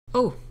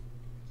Oh,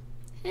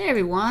 hey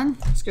everyone.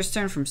 It's Chris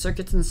from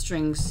Circuits and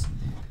Strings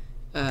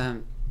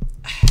 2.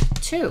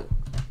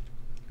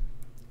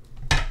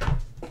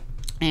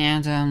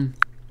 And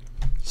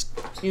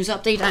news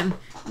update. I'm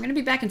gonna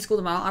be back in school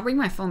tomorrow. I'll bring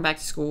my phone back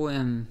to school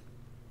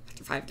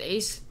after 5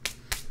 days.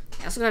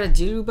 I also got a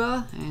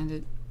Duba, and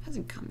it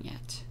hasn't come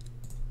yet.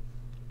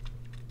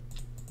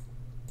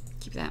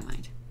 Keep that in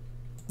mind.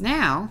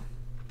 Now,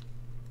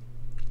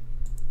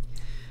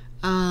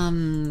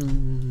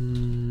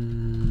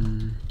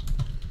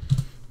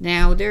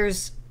 now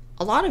there's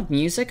a lot of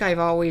music I've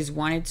always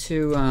wanted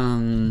to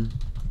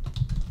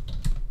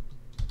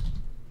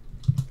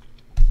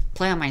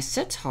play on my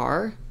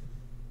sitar.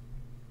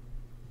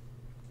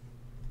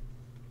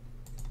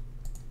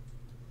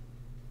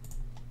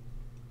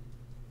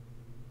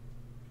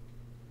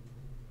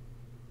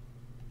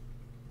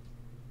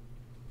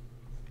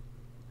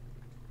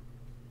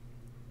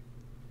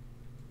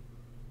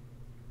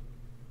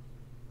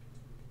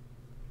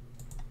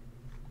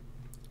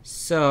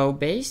 So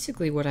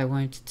basically what I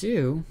wanted to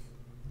do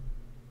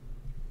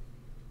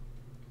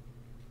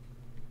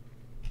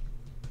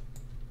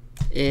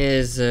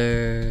is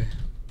to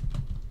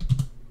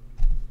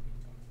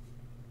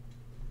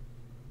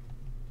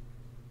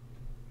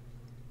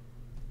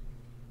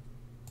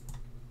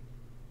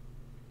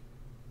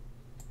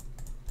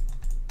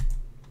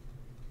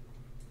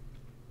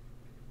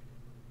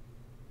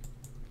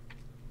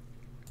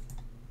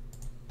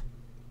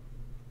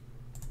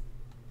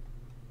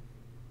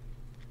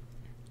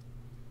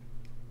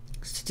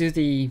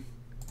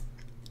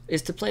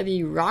play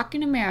the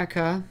Rockin'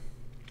 America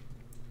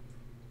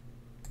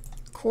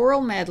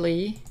choral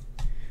medley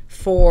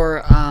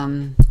for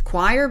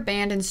choir,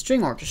 band, and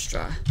string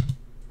orchestra.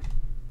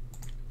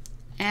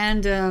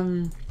 And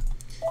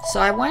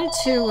so I wanted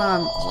to hold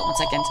on 1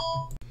 second.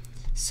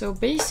 So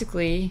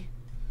basically,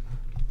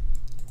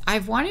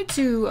 I've wanted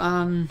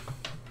to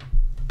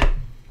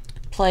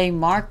play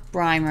Mark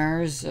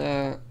Breimer's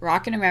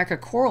Rockin' America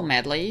choral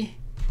medley.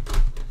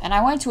 And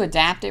I wanted to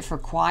adapt it for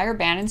choir,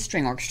 band, and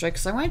string orchestra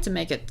because I wanted to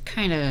make it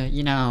kind of,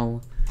 you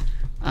know,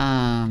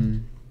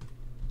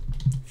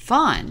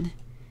 fun.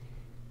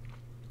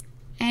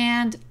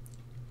 And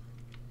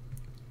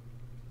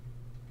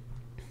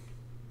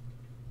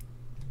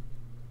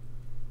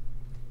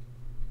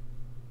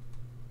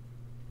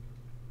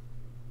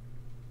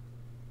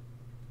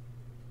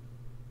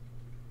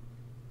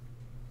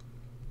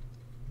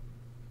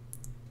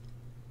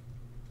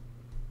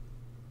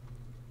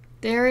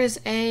there is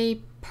a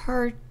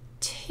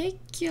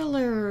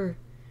particular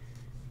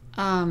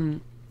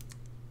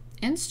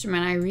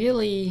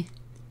instrument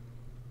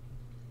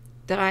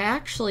that I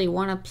actually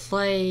want to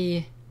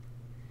play.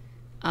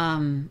 I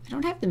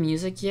don't have the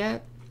music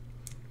yet.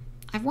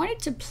 I wanted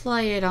to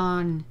play it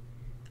on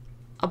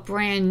a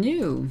brand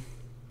new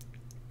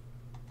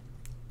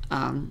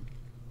I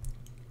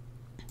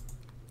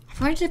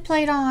wanted to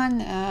play it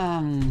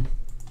on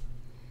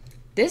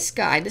this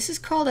guy. This is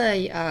called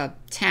a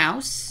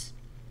Taos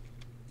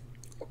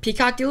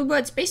Peacock Duba.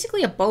 It's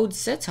basically a bowed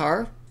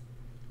sitar.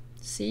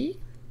 See?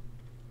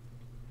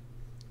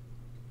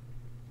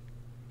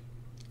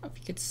 I don't know if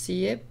you could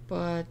see it,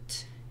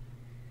 but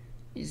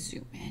let me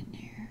zoom in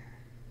there.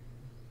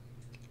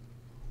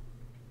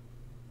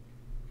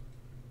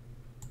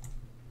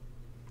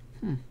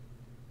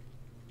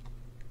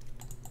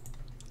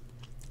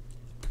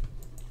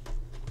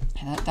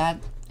 And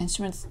that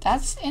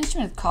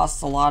instrument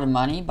costs a lot of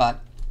money, but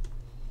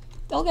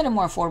they'll get a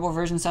more affordable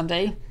version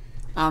someday.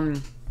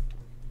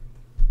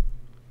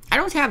 I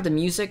don't have the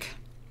music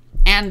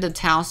and the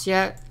Taos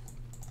yet,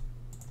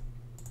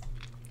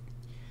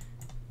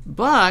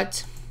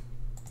 but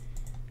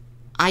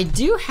I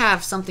do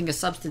have something to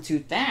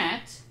substitute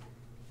that.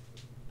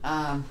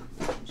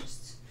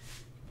 Just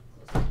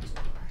close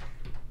that door.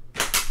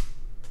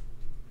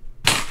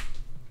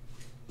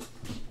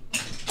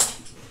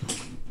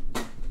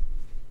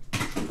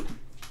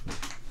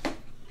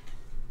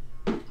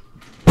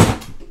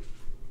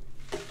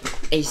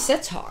 A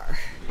sitar.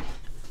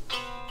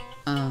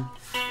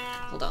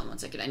 Hold on 1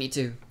 second. I need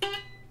to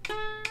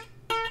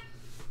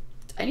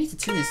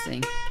tune this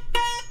thing.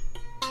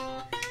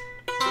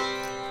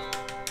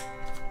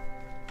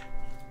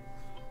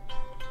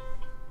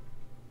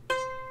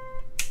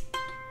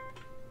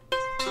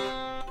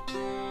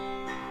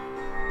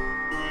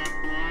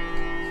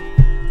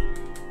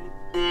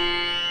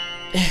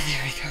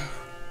 There we go.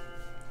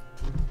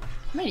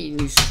 I might need a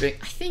new string.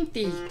 I think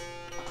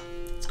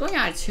it's going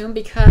out of tune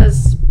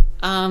because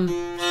I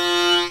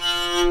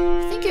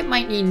think it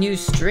might need new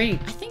string.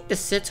 I think the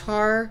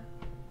sitar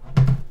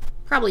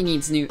probably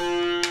needs new.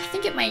 I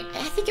think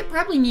it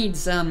probably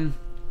needs it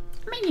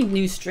might need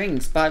new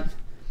strings, but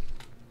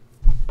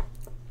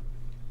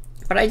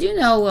I do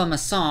know a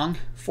song,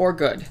 For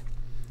Good,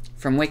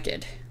 from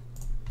Wicked.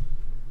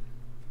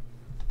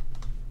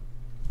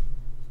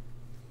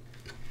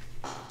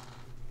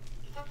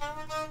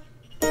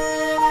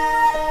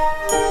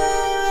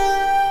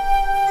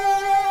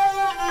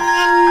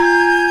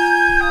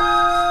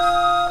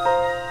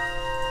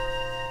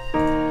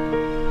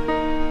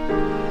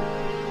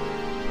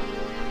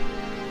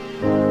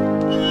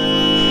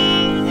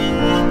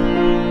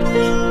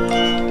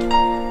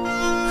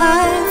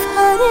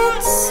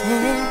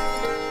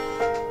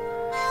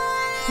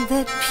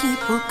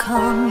 people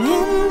come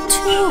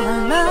into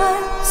our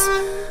lives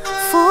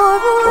for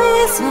a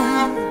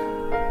reason,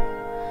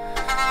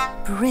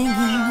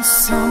 bringing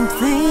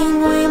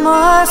something we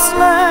must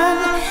learn,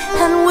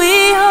 and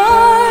we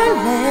are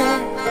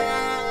led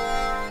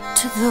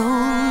to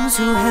those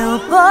who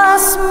help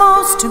us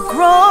most to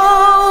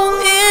grow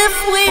if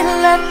we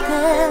let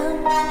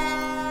them,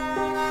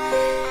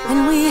 and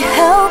we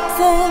help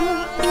them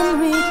in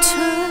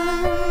return.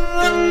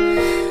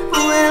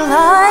 Well,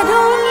 I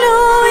don't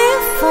know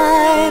if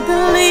I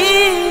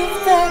believe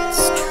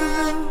that's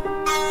true,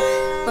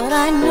 but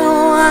I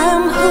know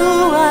I'm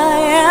who I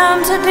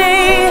am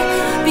today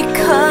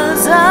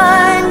because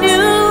I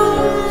knew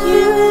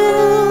you.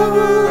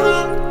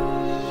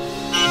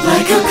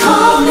 Like a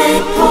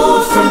comet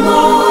pulled from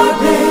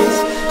orbit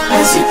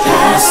as it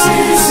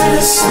passes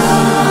the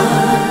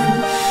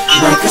sun,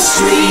 like a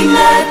stream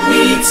that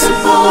meets a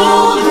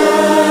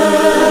boulder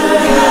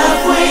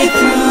halfway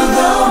through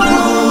the wood.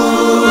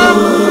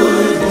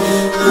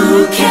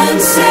 Who can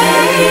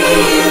say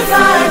if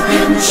I've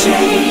been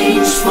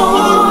changed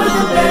for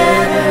the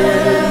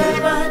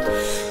better? But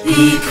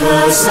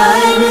because I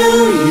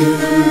knew you,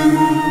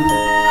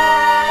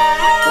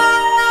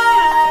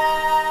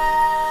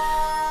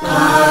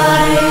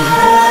 I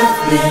have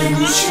been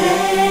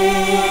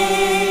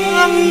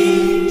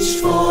changed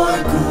for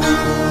good.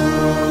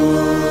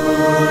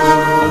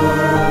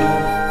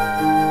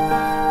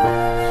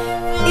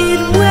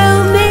 It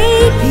well may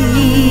be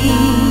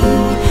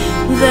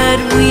that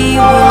we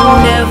will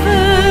never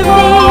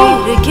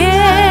meet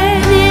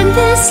again in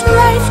this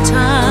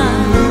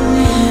lifetime,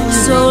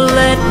 so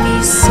let me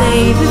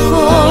say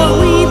before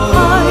we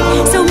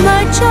part, so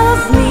much of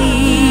me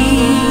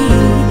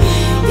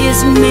is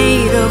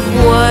made of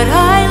what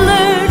I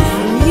learned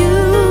from you.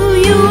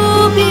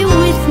 You'll be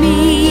with me,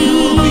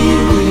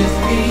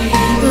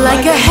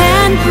 like a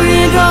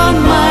handprint on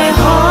my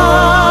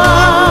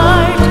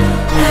heart.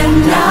 And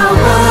now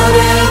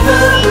whatever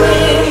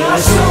way our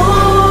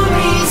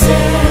stories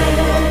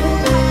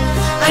end,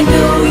 I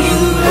know you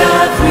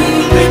have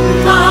rewritten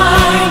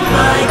mine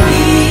by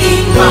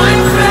being my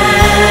friend.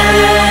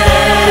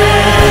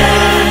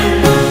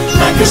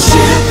 Like a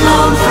ship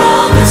blown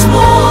from its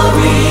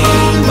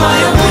mooring by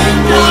a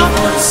wind of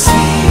the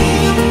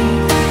sea,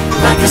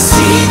 like a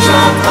seed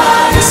dropped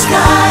by a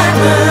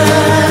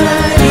skybird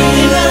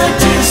in a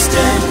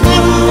distant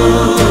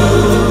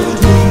wood.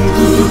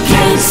 Who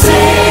can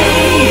say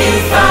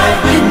if I've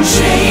been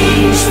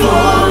changed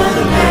for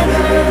the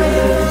better?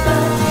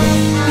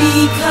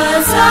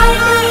 Because I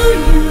knew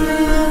you,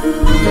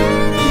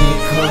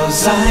 because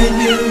I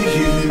knew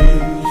you,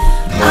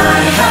 I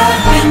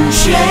have been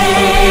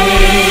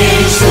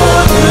changed for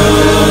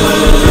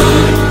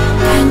good.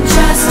 And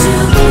just to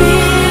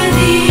clear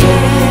the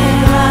air,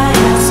 I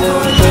ask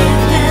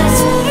forgiveness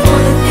for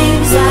the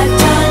things I've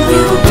done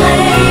you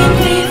blamed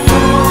me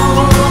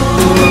for.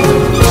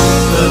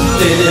 But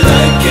then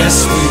I guess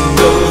we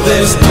know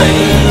there's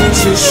blame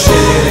to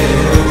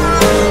share,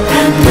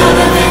 and none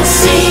of it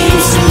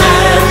seems to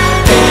matter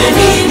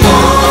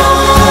anymore.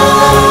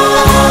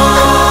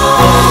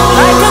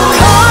 Like a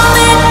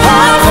comet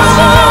pulled from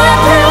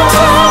orbit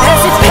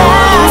as it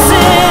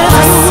passes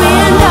the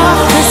wind of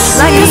the sea,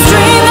 like a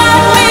stream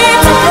that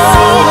meets a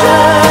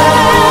boulder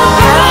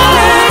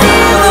halfway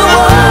in the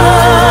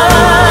wood.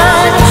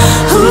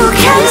 Who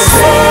can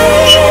say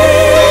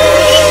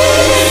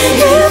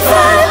if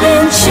I've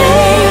been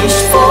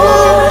changed for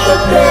the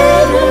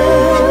better?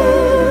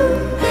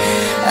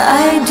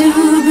 I do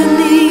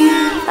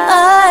believe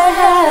I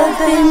have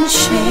been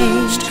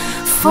changed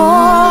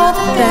for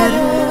the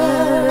better.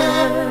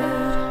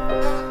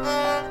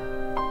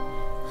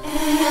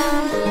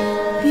 And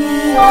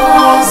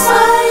because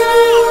I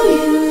knew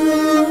you,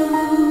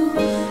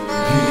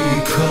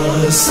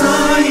 Because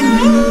I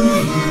knew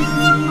you,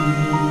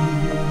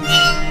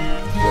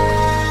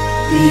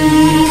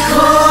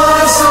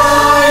 because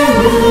I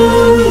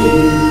knew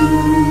you,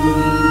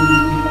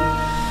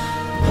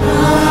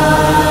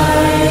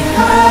 I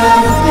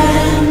have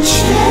been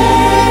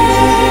changed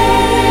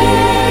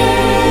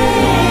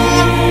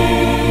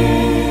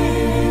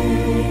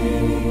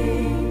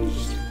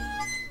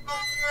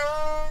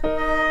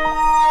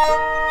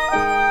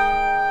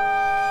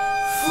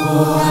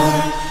for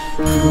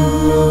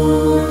good.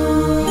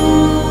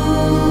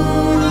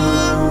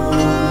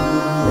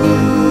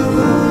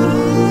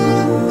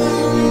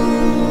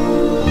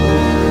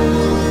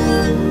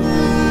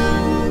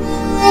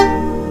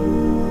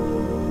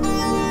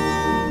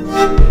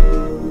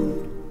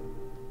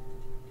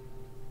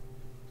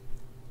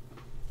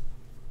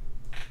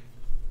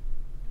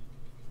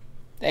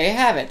 There you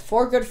have it,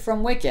 For Good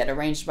from Wicked,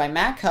 arranged by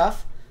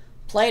Huff,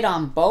 played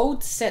on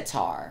bowed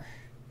sitar.